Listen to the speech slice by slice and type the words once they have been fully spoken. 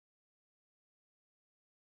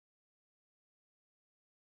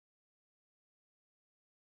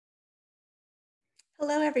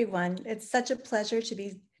Hello, everyone. It's such a pleasure to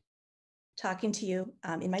be talking to you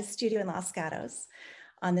in my studio in Los Gatos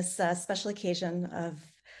on this special occasion of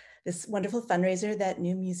this wonderful fundraiser that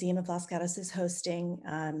New Museum of Los Gatos is hosting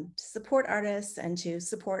to support artists and to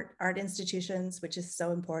support art institutions, which is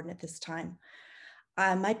so important at this time.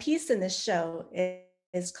 My piece in this show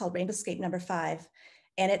is called Rainbow Scape #5,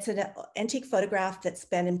 and it's an antique photograph that's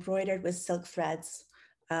been embroidered with silk threads.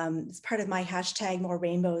 It's part of my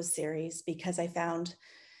 #MoreRainbows series because I found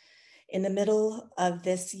in the middle of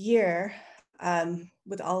this year,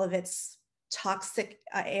 with all of its toxic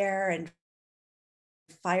air and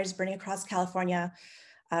fires burning across California,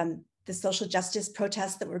 the social justice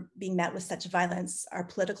protests that were being met with such violence, our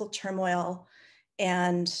political turmoil,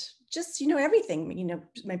 and just, everything,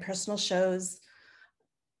 my personal shows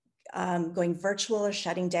going virtual or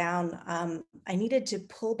shutting down. I needed to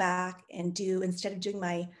pull back and instead of doing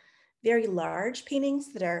my very large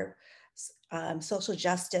paintings that are social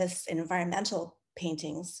justice and environmental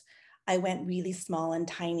paintings, I went really small and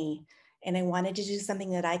tiny. And I wanted to do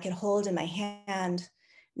something that I could hold in my hand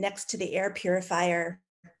next to the air purifier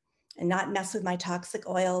and not mess with my toxic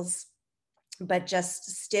oils, but just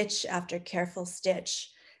stitch after careful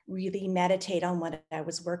stitch, really meditate on what I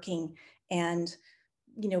was working. And,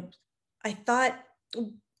 I thought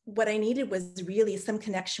what I needed was really some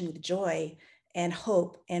connection with joy and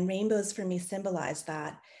hope, and rainbows for me symbolize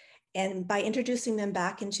that. And by introducing them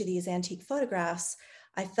back into these antique photographs,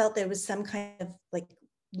 I felt there was some kind of like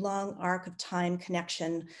long arc of time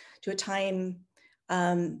connection to a time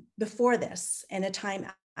before this and a time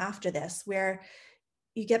after this, where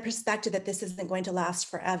you get perspective that this isn't going to last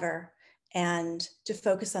forever, and to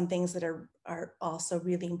focus on things that are also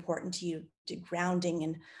really important to you, to grounding.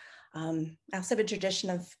 And I also have a tradition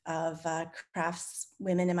of crafts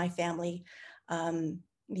women in my family. The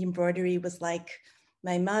embroidery was like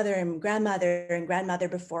my mother and grandmother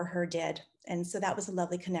before her did. And so that was a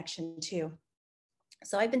lovely connection too.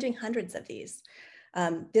 So I've been doing hundreds of these.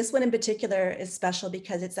 This one in particular is special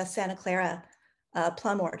because it's a Santa Clara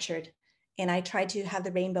plum orchard. And I tried to have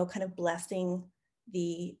the rainbow kind of blessing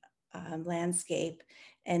the landscape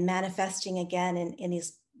and manifesting again in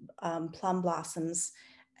these plum blossoms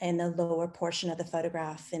in the lower portion of the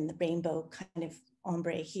photograph in the rainbow kind of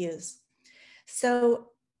ombre hues. So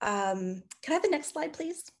can I have the next slide,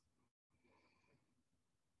 please?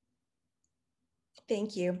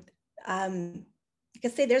 Thank you. I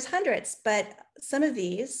can say there's hundreds, but some of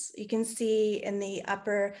these you can see in the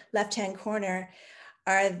upper left-hand corner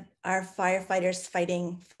are firefighters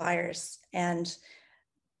fighting fires. And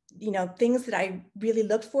things that I really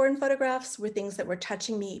looked for in photographs were things that were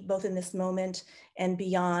touching me both in this moment and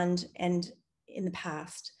beyond and in the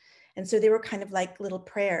past. And so they were kind of like little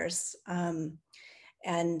prayers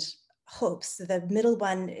and hopes. The middle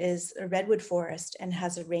one is a redwood forest and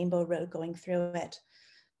has a rainbow road going through it.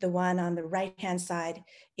 The one on the right-hand side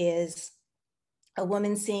is a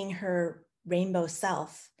woman seeing her rainbow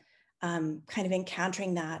self, kind of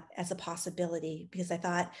encountering that as a possibility, because I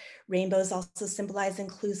thought rainbows also symbolize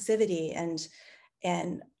inclusivity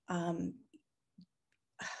and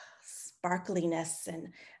sparkliness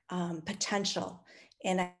and potential.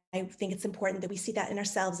 And I think it's important that we see that in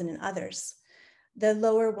ourselves and in others. The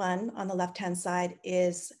lower one on the left-hand side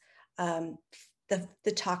is the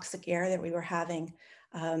toxic air that we were having.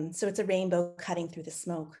 So it's a rainbow cutting through the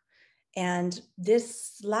smoke. And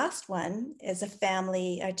this last one is a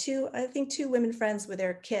family, I think two women friends with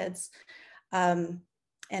their kids, and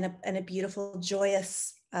a beautiful,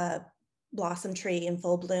 joyous blossom tree in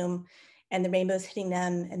full bloom, and the rainbow's hitting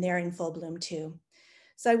them, and they're in full bloom too.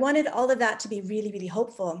 So I wanted all of that to be really, really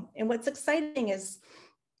hopeful. And what's exciting is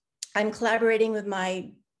I'm collaborating with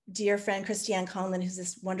my dear friend, Christiane Conlon, who's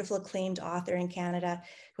this wonderful acclaimed author in Canada,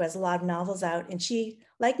 who has a lot of novels out. And she,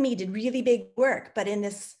 like me, did really big work, but in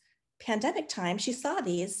this pandemic time, she saw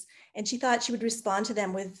these and she thought she would respond to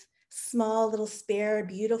them with small little spare,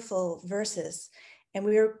 beautiful verses. And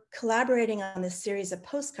we were collaborating on this series of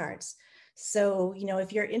postcards. So,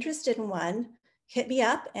 if you're interested in one, hit me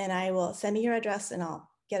up and I will send me your address and I'll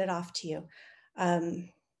get it off to you.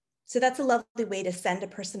 So that's a lovely way to send a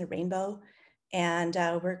person a rainbow. And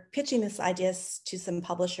we're pitching this idea to some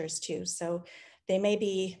publishers too. So they may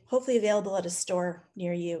be hopefully available at a store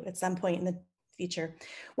near you at some point in the future.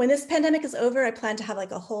 When this pandemic is over, I plan to have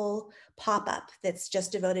like a whole pop-up that's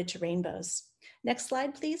just devoted to rainbows. Next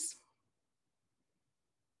slide, please.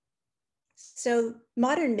 So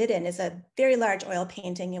Modern Midden is a very large oil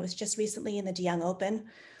painting. It was just recently in the De Young Open,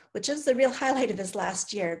 which is the real highlight of this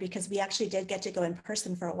last year because we actually did get to go in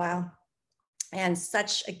person for a while. And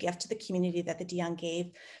such a gift to the community that the De Young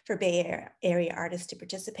gave for Bay Area artists to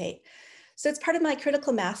participate. So it's part of my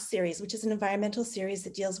critical mass series, which is an environmental series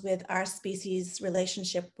that deals with our species'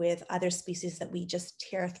 relationship with other species that we just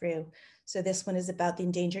tear through. So this one is about the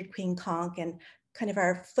endangered queen conch and kind of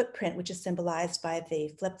our footprint, which is symbolized by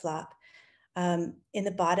the flip-flop. In the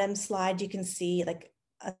bottom slide, you can see like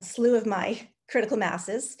a slew of my critical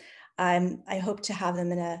masses. I hope to have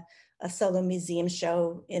them in a solo museum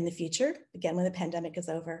show in the future, again, when the pandemic is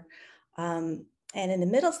over. And in the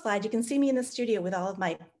middle slide, you can see me in the studio with all of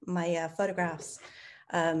my photographs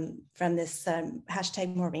from this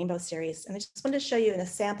hashtag More Rainbow series. And I just wanted to show you a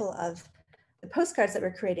sample of the postcards that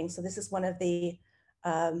we're creating. So this is one of the,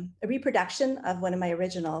 a reproduction of one of my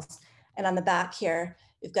originals. And on the back here,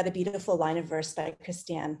 we've got a beautiful line of verse by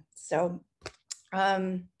Christiane. So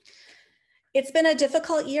it's been a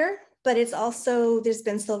difficult year, but it's also, there's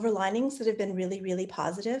been silver linings that have been really, really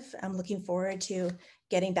positive. I'm looking forward to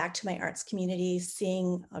getting back to my arts community,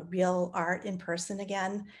 seeing a real art in person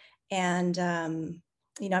again. And,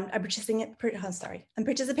 you know, I'm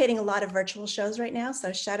participating in a lot of virtual shows right now.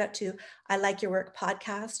 So shout out to I Like Your Work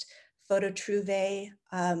podcast, Photo Trouvé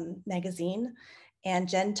magazine, and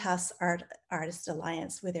Jen Tuss Artist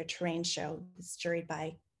Alliance with their terrain show. It's juried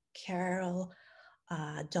by Carol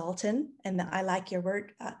Dalton, and the I Like Your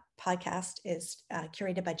Work podcast is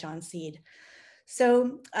curated by John Seed.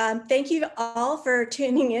 So thank you all for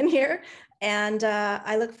tuning in here, and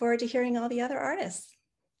I look forward to hearing all the other artists.